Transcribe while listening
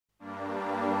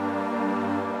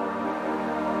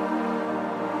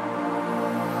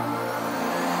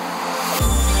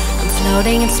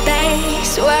floating in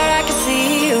space where I can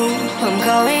see you. I'm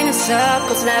going in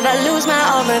circles, never lose my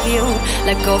overview.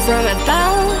 Let go from a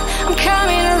bound, I'm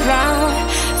coming around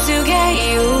to get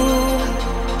you.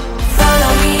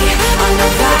 Follow me on the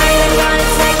ride, I'm gonna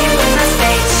take you in my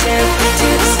spaceship to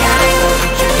the sky where we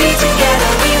can be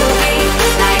together. We will be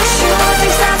like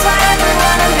shooting stars forever,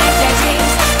 wanna make their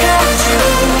dreams come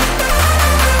true.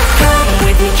 Come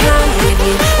with me,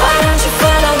 why don't you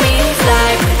follow me? Fly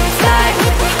with me, fly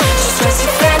with me, just trust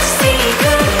your fantasy.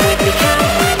 Come with me, come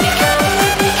with me, come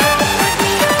with me, come with me,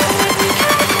 come with me,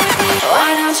 come with me. Why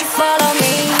don't you follow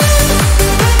me?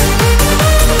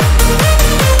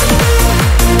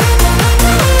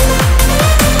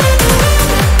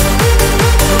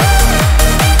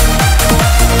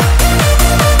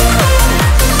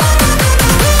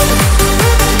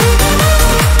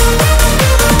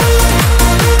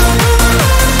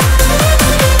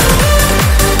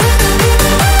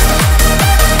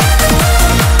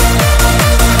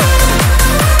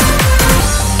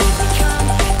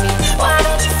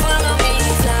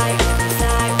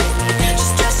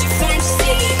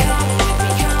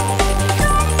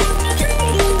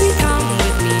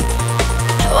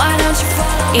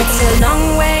 It's a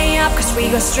long way up, cause we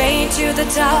go straight to the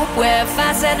top. We're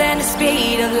faster than the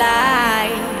speed of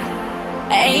light.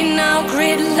 Ain't no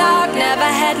gridlock, never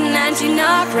had an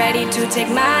anti-knock. Ready to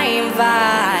take my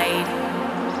invite.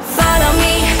 Follow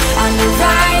me on the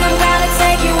ride, I'm gonna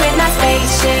take you in my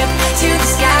spaceship to the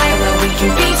sky where we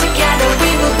can be together.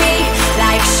 We will be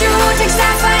like shooting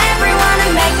stars